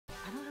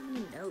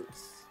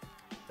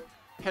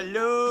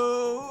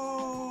Hello,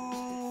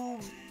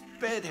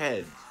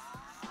 bedheads.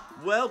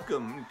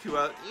 Welcome to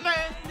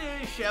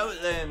Outlandish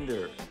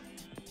Outlander,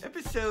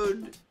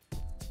 episode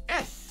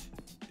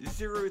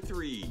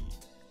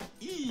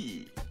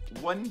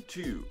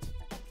s03e012,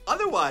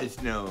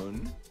 otherwise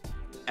known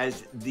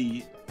as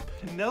the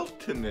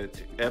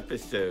penultimate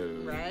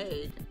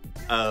episode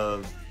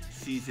of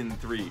season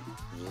 3. Use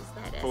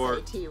that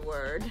SAT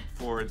word.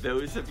 For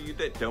those of you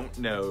that don't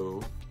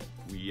know,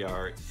 we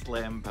are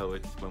slam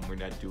poets when we're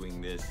not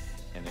doing this,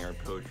 and our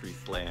poetry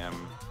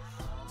slam,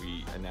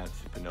 we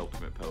announce the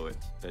penultimate poet.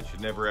 That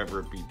should never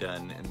ever be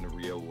done in the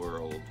real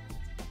world.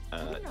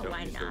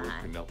 Don't use the word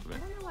penultimate. I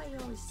don't know why you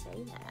always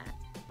say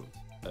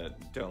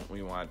that. Don't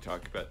we want to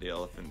talk about the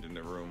elephant in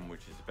the room,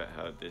 which is about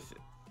how this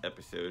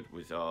episode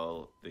was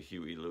all the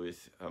Huey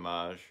Lewis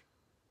homage.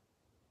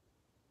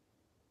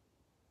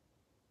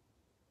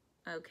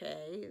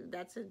 Okay,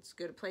 that's as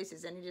good a place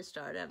as any to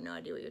start. I have no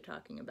idea what you're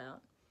talking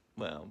about.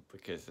 Well,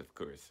 because, of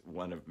course,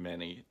 one of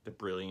many, the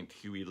brilliant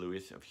Huey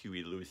Lewis of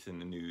Huey Lewis in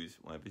the News,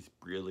 one of his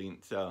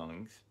brilliant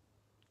songs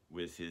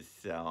was his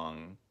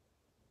song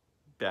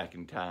Back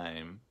in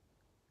Time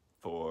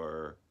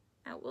for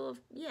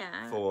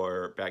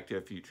Back to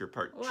the Future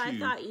Part 2, I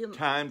thought you...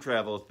 time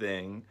travel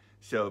thing.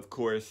 So, of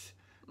course,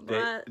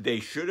 they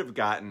should have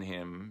gotten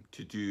him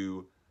to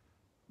do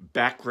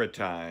Backra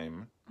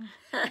Time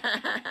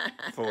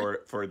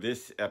for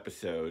this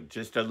episode.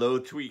 Just a little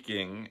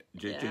tweaking.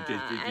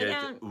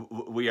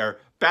 We are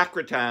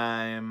Backra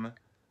Time.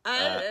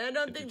 I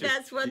don't think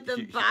that's what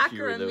the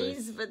Bacra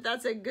means, but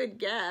that's a good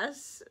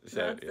guess.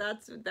 So,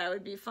 that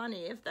would be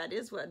funny if that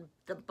is what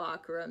the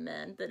Bacra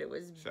meant, that it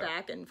was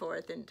back and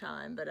forth in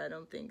time, but I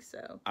don't think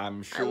so.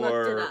 I'm sure. I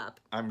looked it up.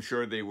 I'm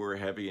sure they were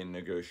heavy in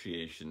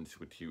negotiations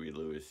with Huey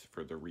Lewis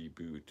for the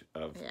reboot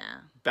of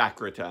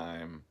Backra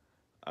Time.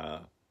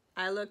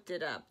 I looked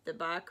it up. The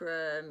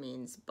Bacra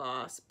means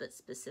boss, but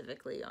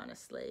specifically on a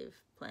slave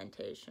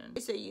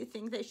plantation. So you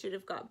think they should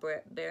have got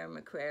Bear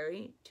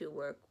McCreary to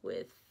work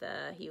with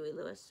Huey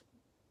Lewis?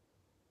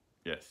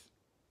 Yes.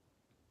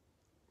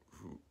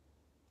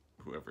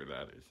 Whoever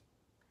that is.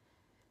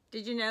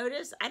 Did you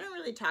notice? I don't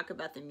really talk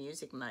about the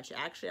music much.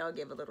 Actually, I'll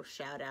give a little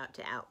shout out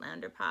to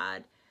Outlander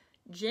Pod.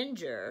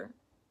 Ginger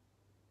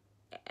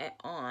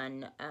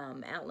on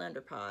Outlander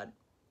Pod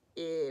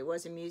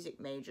was a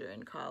music major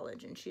in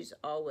college, and she's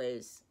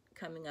always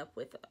coming up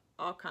with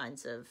all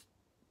kinds of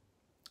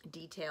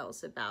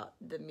details about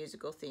the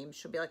musical themes.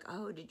 She'll be like,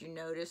 oh, did you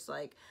notice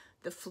like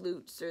the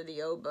flutes or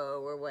the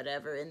oboe or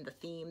whatever in the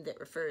theme that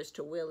refers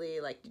to Willie?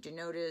 Like, did you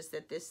notice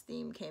that this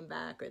theme came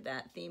back or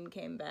that theme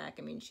came back?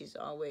 I mean, she's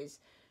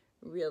always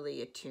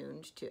really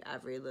attuned to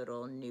every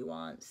little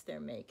nuance they're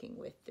making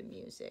with the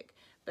music.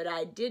 But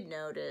I did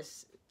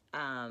notice,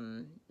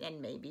 and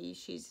maybe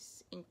she's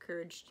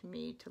encouraged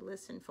me to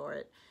listen for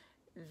it,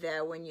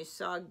 that when you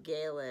saw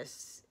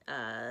Galis,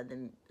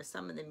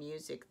 some of the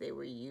music they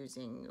were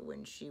using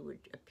when she would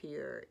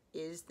appear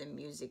is the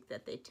music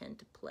that they tend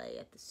to play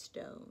at the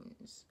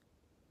Stones,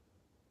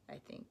 I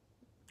think.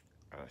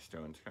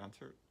 Stones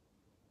concert?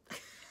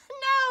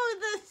 No,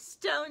 the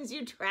Stones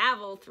you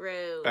travel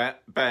through.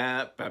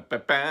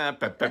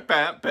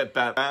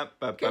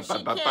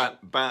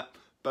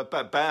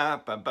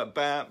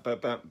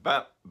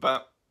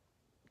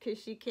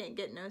 Because she can't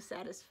get no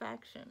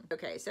satisfaction.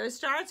 Okay, so it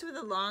starts with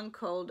a long,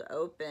 cold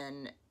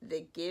open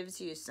that gives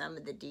you some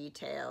of the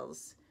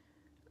details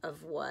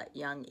of what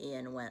young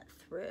Ian went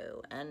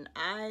through. And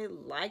I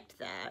liked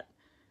that.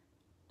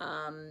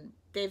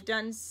 They've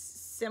done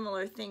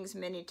similar things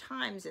many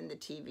times in the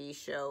TV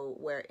show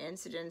where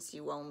incidents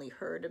you only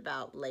heard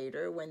about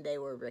later when they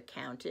were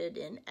recounted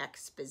in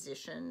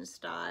exposition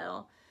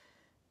style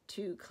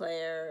to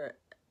Claire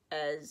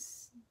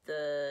as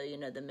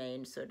the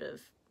main sort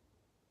of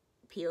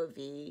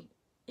POV,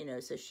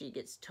 so she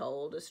gets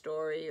told a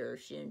story, or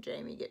she and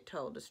Jamie get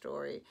told a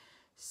story.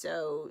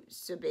 So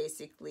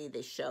basically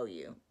they show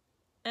you.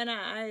 And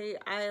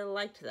I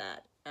liked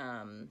that,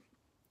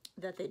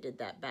 that they did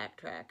that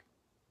backtrack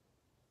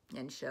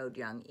and showed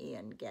young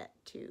Ian get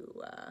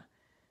to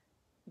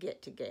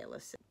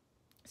Galis.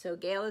 So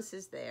Galis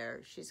is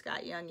there. She's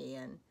got young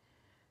Ian.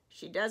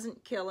 She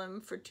doesn't kill him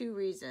for 2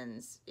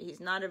 reasons. He's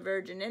not a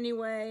virgin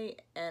anyway,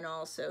 and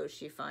also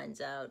she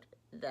finds out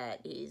that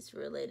he's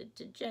related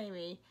to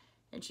Jamie,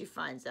 and she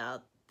finds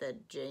out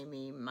that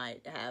Jamie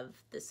might have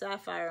the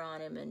sapphire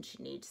on him, and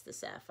she needs the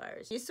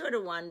sapphires. You sort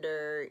of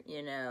wonder,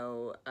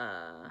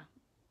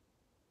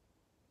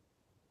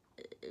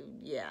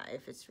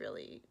 if it's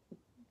really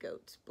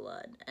goat's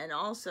blood. And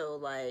also,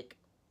 like,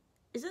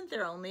 isn't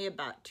there only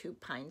about 2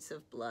 pints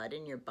of blood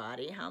in your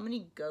body? How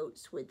many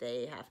goats would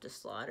they have to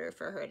slaughter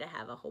for her to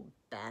have a whole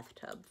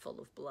bathtub full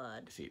of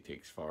blood? See, it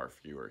takes far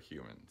fewer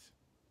humans.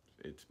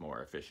 It's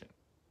more efficient.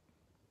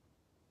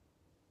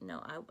 No,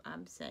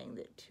 I'm saying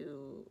that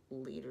 2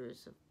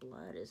 liters of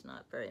blood is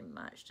not very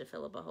much to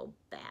fill up a whole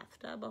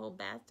bathtub. A whole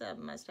bathtub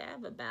must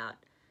have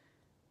about,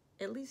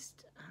 at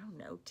least, I don't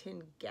know,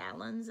 10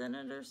 gallons in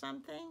it or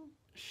something.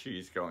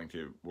 She's going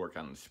to work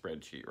on the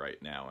spreadsheet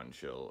right now, and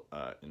she'll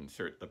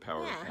insert the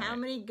power Yeah, how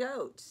many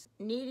goats?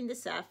 Needing the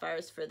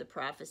sapphires for the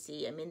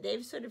prophecy. I mean,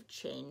 they've sort of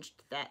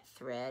changed that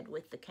thread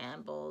with the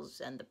Campbells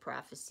and the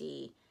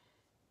prophecy,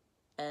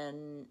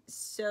 and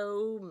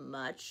so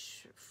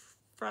much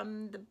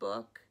from the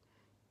book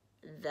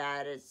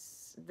that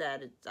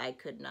I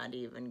could not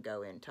even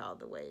go into all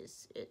the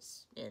ways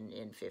it's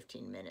in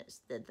 15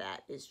 minutes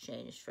that is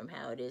changed from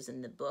how it is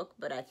in the book,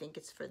 but I think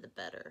it's for the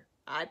better.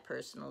 I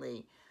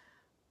personally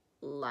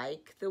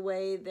like the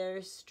way they're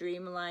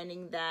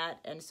streamlining that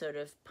and sort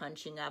of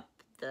punching up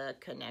the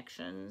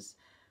connections.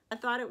 I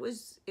thought it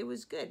was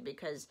good,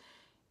 because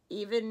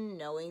even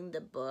knowing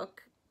the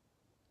book,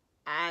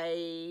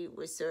 I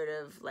was sort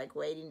of like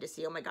waiting to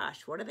see, oh my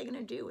gosh, what are they going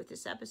to do with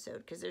this episode?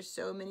 Because there's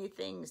so many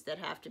things that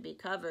have to be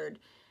covered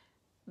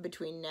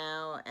between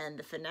now and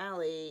the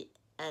finale,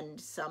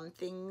 and some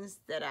things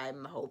that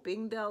I'm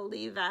hoping they'll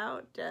leave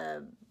out,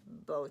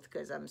 both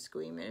because I'm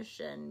squeamish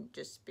and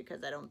just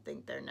because I don't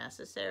think they're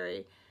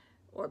necessary,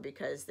 or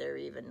because they're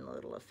even a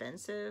little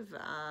offensive.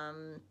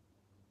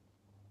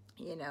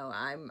 You know,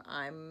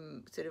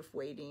 I'm sort of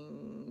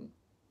waiting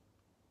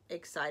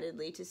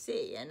excitedly to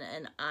see,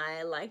 and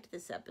I liked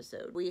this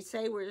episode. We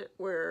say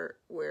we're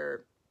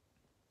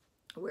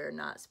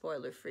not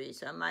spoiler free,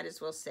 so I might as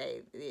well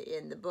say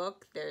in the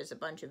book there's a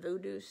bunch of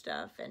voodoo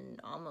stuff, and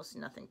almost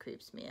nothing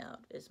creeps me out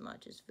as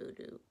much as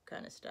voodoo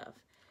kind of stuff.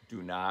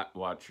 Do not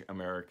watch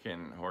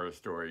American Horror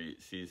Story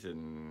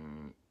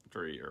season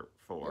 3 or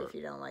 4 if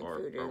you don't like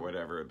voodoo or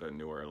whatever the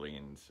New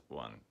Orleans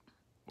one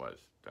was.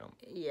 Don't.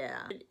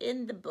 Yeah,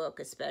 in the book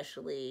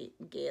especially,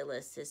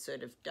 Galis has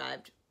sort of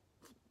dived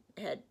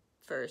head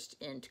first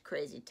into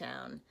Crazy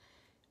Town.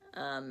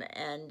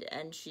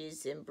 And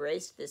she's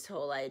embraced this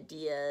whole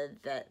idea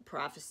that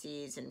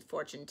prophecies and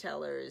fortune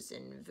tellers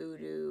and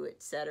voodoo,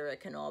 etc.,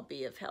 can all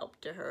be of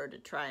help to her to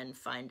try and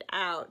find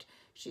out.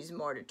 She's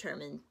more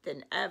determined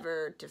than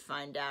ever to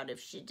find out if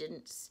she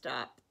didn't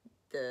stop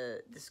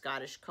the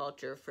Scottish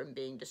culture from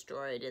being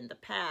destroyed in the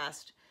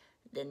past,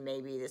 then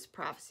maybe this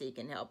prophecy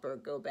can help her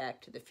go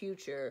back to the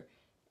future,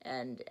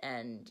 and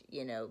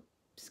you know,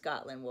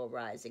 Scotland will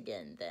rise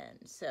again then.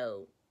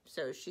 So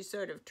she's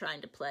sort of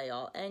trying to play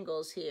all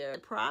angles here. The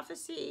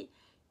prophecy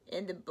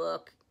in the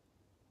book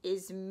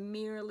is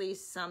merely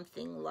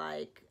something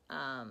like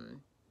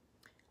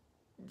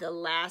the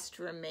last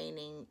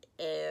remaining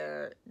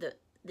heir,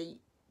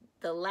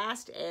 the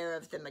last heir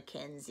of the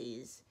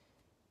Mackenzies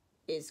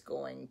is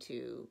going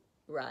to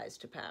rise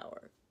to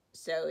power.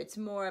 So it's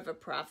more of a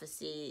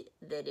prophecy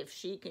that if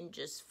she can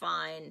just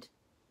find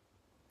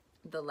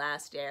the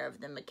last heir of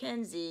the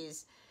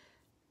Mackenzies,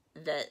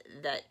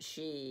 that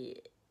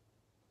she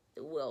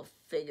will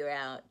figure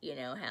out, you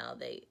know,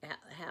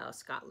 how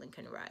Scotland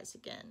can rise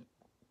again.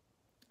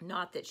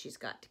 Not that she's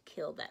got to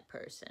kill that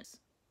person.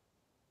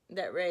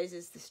 That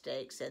raises the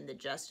stakes and the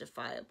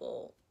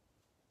justifiable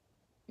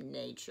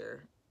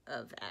nature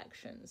of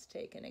actions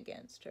taken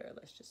against her.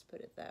 Let's just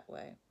put it that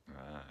way.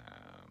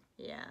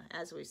 Yeah,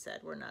 as we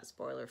said, we're not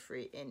spoiler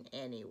free in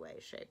any way,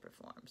 shape, or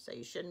form. So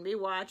you shouldn't be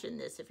watching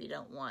this if you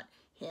don't want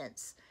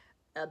hints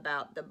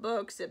about the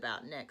books,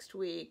 about next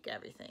week,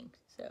 everything.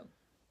 So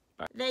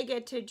they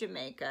get to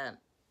Jamaica,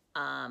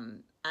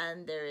 and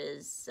there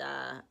is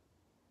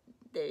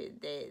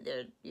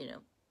they're you know,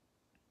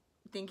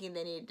 thinking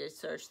they need to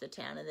search the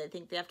town, and they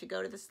think they have to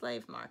go to the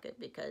slave market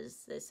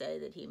because they say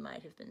that he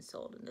might have been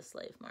sold in the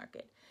slave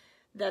market.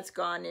 That's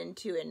gone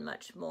into in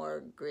much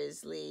more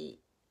grisly,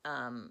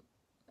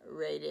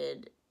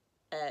 rated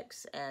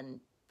X and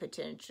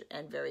potential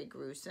and very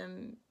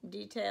gruesome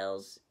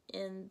details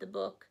in the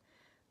book.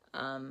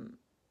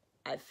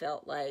 I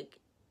felt like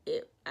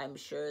I'm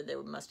sure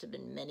there must have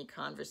been many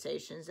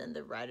conversations in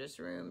the writer's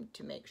room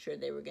to make sure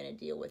they were going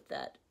to deal with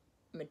that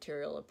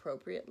material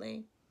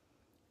appropriately.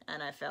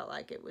 And I felt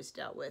like it was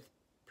dealt with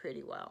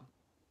pretty well.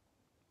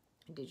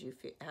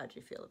 How'd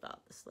you feel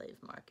about the slave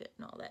market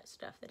and all that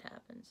stuff that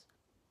happens?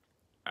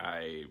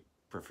 I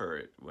prefer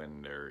it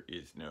when there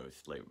is no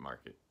slave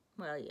market.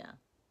 Well, yeah.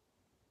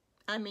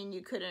 I mean,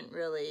 you couldn't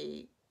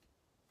really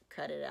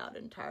cut it out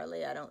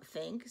entirely, I don't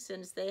think,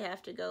 since they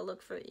have to go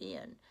look for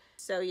Ian.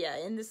 So yeah,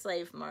 in the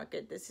slave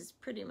market, this is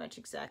pretty much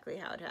exactly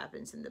how it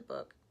happens in the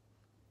book.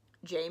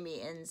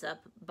 Jamie ends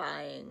up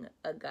buying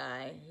a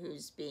guy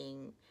who's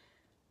being,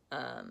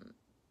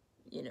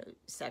 you know,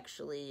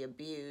 sexually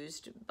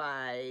abused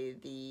by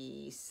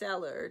the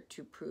seller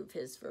to prove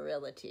his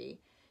virility.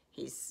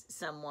 He's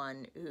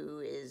someone who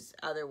is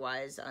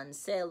otherwise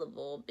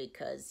unsaleable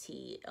because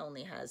he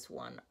only has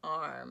one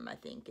arm, I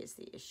think is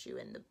the issue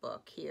in the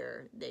book.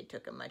 Here, they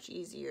took a much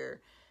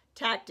easier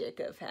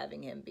tactic of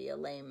having him be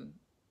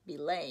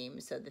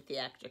lame so that the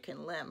actor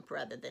can limp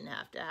rather than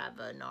have to have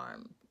an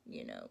arm,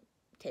 you know,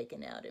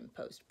 taken out in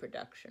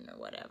post-production or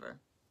whatever.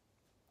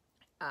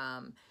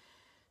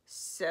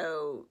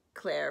 So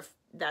Claire,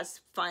 that's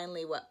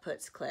finally what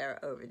puts Claire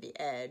over the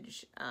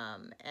edge,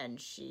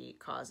 and she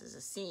causes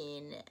a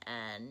scene,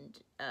 and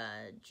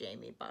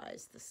Jamie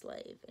buys the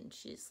slave, and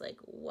she's like,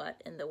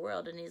 what in the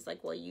world? And he's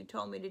like, well, you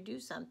told me to do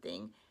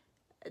something,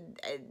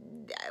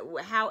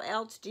 How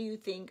else do you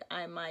think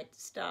I might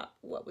stop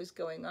what was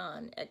going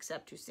on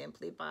except to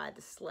simply buy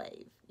the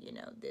slave? You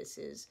know,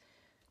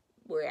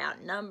 we're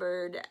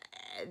outnumbered.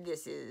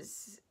 This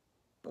is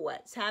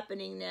what's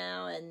happening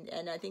now.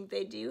 And I think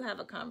they do have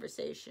a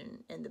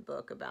conversation in the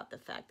book about the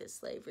fact that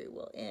slavery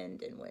will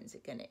end and when's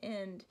it going to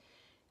end.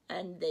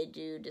 And they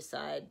do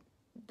decide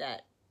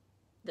that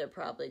they're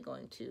probably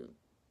going to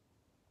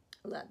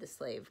let the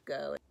slave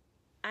go.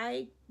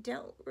 I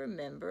don't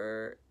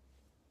remember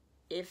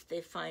if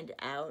they find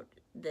out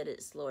that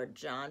it's Lord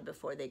John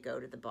before they go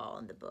to the ball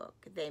in the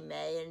book. They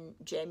may, and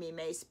Jamie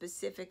may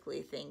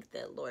specifically think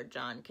that Lord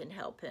John can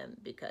help him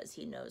because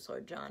he knows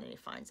Lord John and he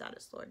finds out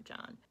it's Lord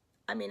John.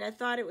 I mean, I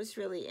thought it was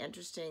really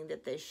interesting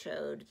that they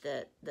showed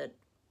that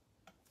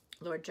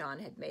Lord John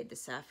had made the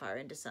sapphire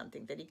into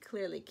something that he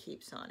clearly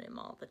keeps on him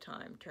all the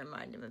time to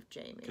remind him of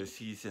Jamie. Because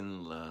he's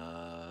in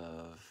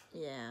love.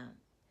 Yeah.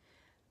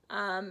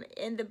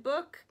 In the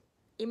book,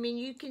 I mean,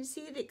 you can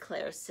see that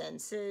Claire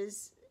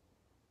senses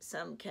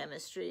some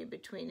chemistry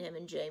between him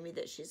and Jamie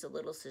that she's a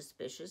little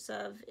suspicious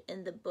of.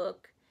 In the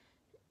book,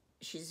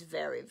 she's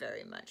very,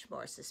 very much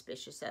more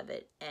suspicious of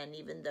it. And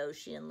even though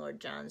she and Lord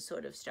John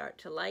sort of start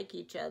to like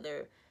each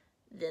other,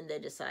 then they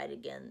decide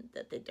again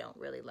that they don't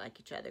really like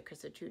each other because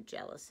they're too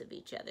jealous of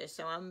each other.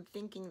 So I'm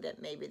thinking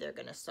that maybe they're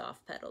going to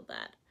soft pedal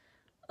that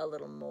a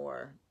little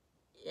more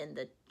in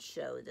the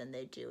show than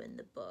they do in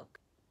the book.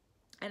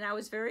 And I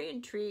was very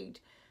intrigued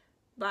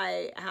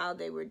by how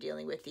they were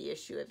dealing with the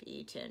issue of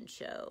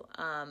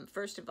s03e012.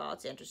 First of all,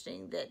 it's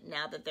interesting that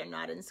now that they're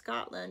not in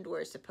Scotland,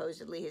 where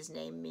supposedly his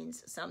name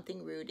means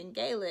something rude in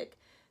Gaelic,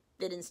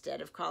 that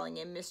instead of calling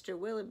him Mr.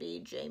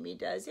 Willoughby, Jamie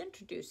does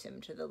introduce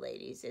him to the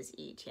ladies as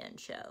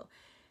s03e012.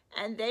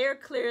 And they are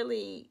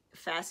clearly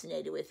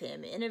fascinated with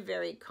him in a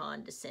very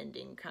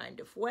condescending kind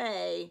of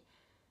way.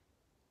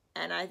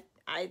 And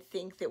I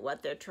think that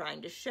what they're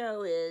trying to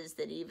show is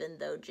that even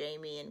though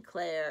Jamie and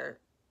Claire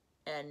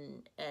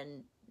and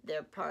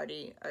their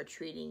party are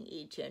treating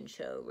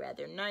s03e012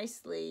 rather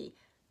nicely,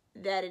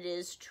 that it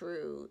is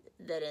true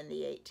that in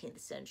the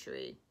 18th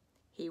century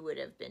he would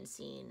have been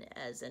seen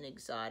as an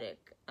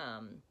exotic,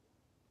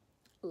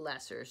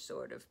 lesser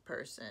sort of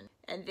person.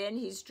 And then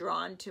he's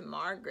drawn to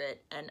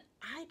Margaret, and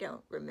I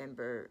don't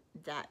remember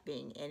that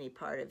being any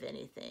part of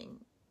anything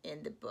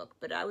in the book,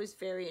 but I was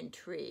very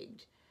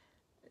intrigued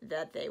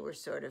that they were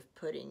sort of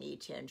putting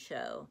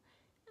s03e012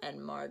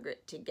 and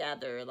Margaret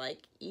together,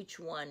 like each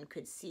one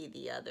could see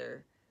the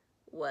other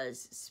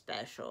was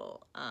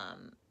special.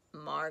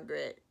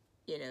 Margaret,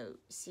 you know,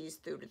 sees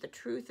through to the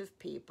truth of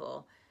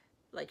people,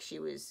 like she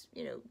was,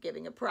 you know,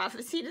 giving a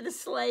prophecy to the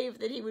slave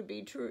that he would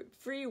be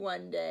free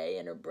one day,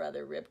 and her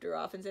brother ripped her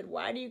off and said,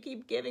 "Why do you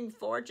keep giving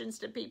fortunes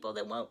to people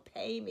that won't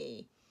pay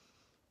me?"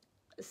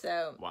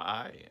 So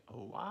why?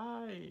 Oh,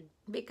 why?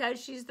 Because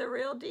she's the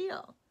real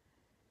deal.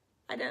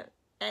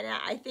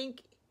 I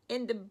think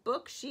in the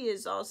book she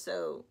is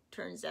also,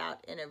 turns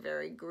out in a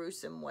very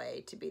gruesome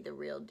way, to be the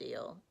real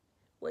deal,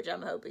 which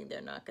I'm hoping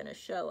they're not going to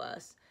show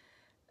us.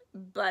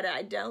 But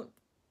I don't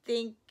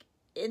think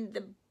in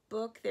the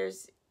book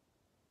there's,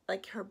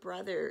 like, her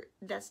brother,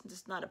 that's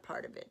just not a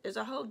part of it. There's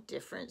a whole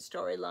different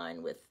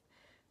storyline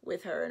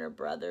with her and her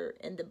brother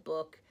in the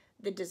book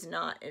that does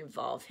not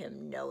involve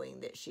him knowing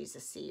that she's a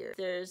seer.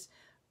 There's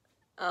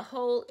a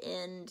whole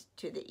end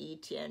to the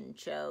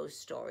s03e012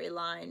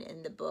 storyline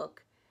in the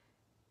book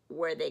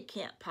where they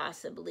can't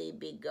possibly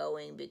be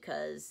going,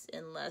 because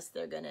unless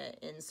they're going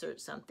to insert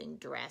something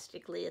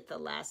drastically at the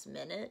last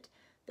minute,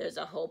 there's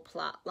a whole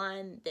plot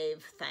line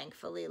they've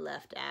thankfully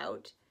left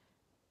out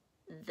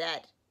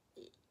that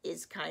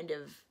is kind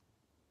of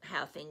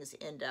how things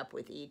end up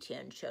with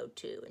s03e012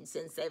 too. And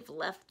since they've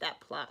left that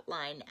plot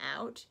line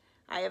out,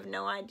 I have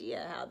no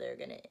idea how they're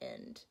going to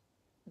end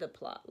the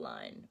plot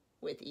line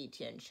with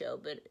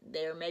s03e012, but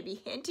they're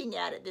maybe hinting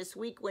at it this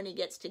week when he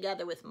gets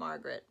together with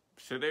Margaret.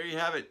 So there you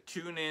have it.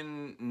 Tune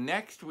in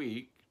next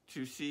week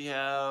to see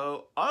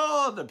how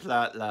all the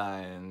plot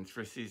lines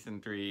for season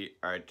 3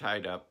 are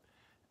tied up,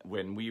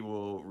 when we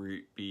will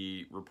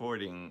be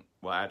reporting,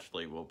 well,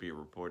 actually we'll be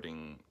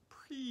reporting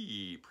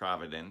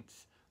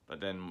pre-Providence, but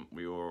then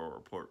we will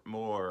report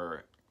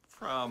more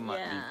from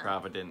the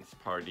Providence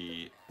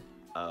party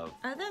of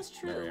that's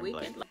true. Miriam We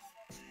Blake. could.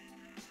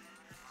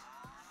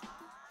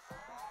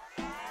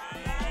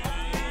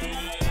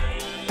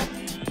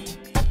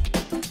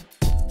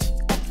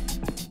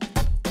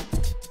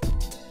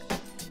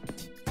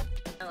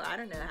 I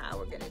don't know how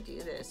we're going to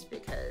do this,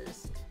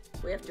 because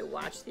we have to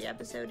watch the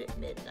episode at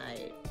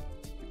midnight.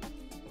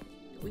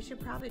 We should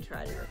probably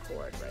try to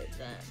record right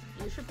then.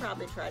 You should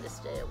probably try to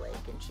stay awake,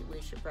 and we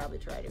should probably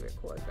try to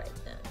record right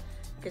then.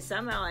 Because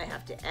somehow I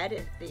have to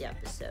edit the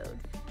episode,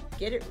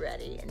 get it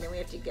ready, and then we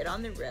have to get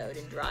on the road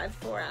and drive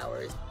 4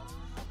 hours.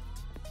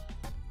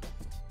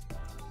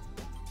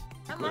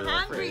 I'm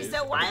hungry,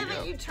 so why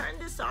haven't you turned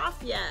this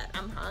off yet?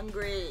 I'm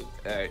hungry.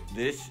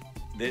 This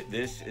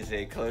is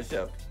a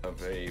close-up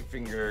of a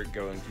finger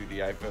going to the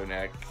iPhone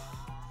X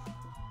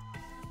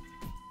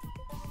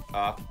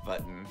off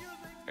button.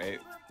 Right.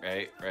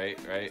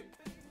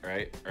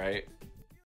 right?